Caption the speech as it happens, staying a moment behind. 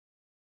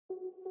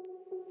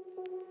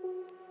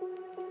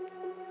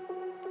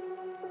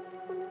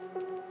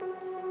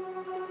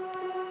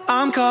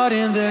I'm caught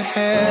in the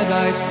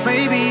headlights,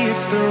 maybe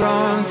it's the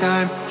wrong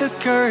time. The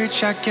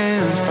courage I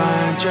can't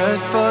find,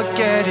 just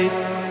forget it.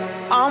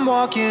 I'm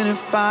walking a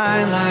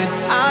fine line,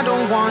 I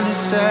don't wanna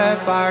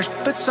set fires,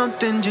 but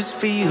something just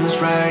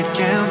feels right,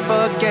 can't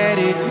forget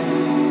it.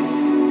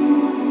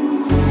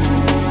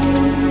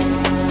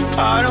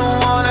 I don't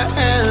wanna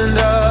end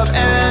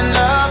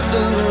up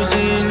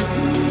losing.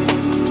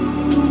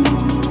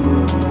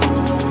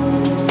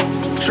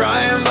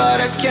 Trying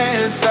but I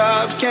can't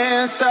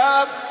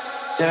stop.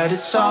 That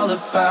it's all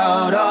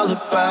about you. All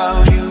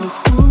about you.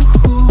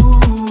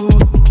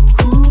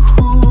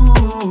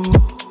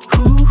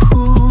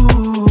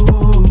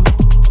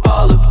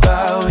 All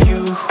about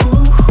you.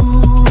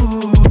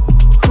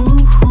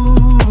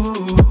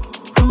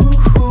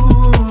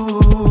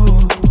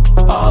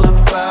 All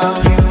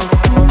about you.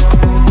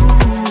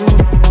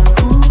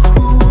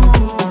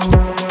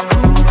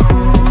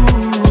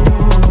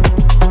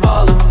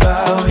 All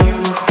about you.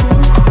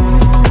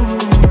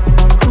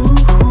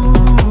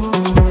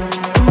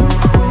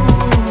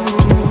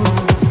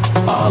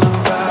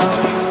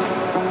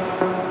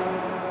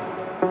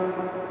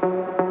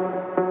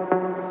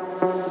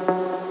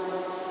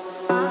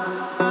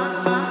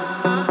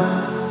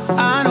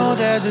 I know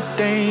there's a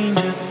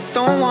danger,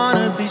 don't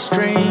wanna be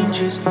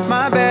strangers.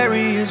 My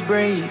barrier's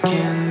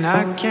breaking,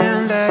 I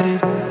can't let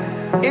it.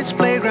 It's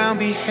playground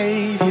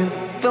behavior,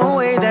 the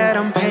way that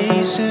I'm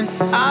pacing.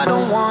 I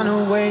don't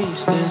wanna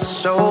waste this,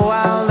 so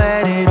I'll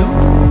let it.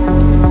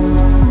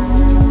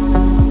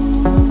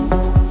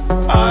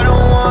 I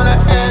don't wanna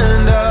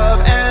end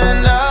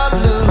up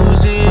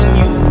losing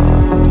you.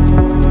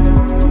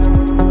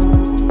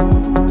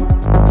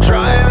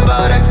 Trying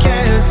but I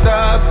can't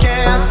stop.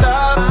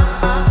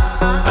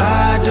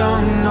 I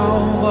don't know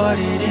what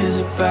it is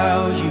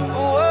about you,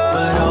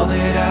 but all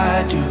that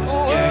I do,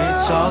 yeah,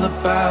 it's all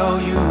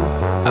about you.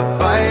 I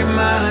bite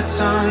my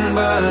tongue,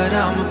 but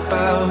I'm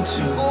about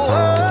to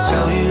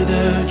tell you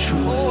the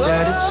truth,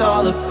 that it's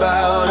all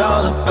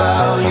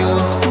about you.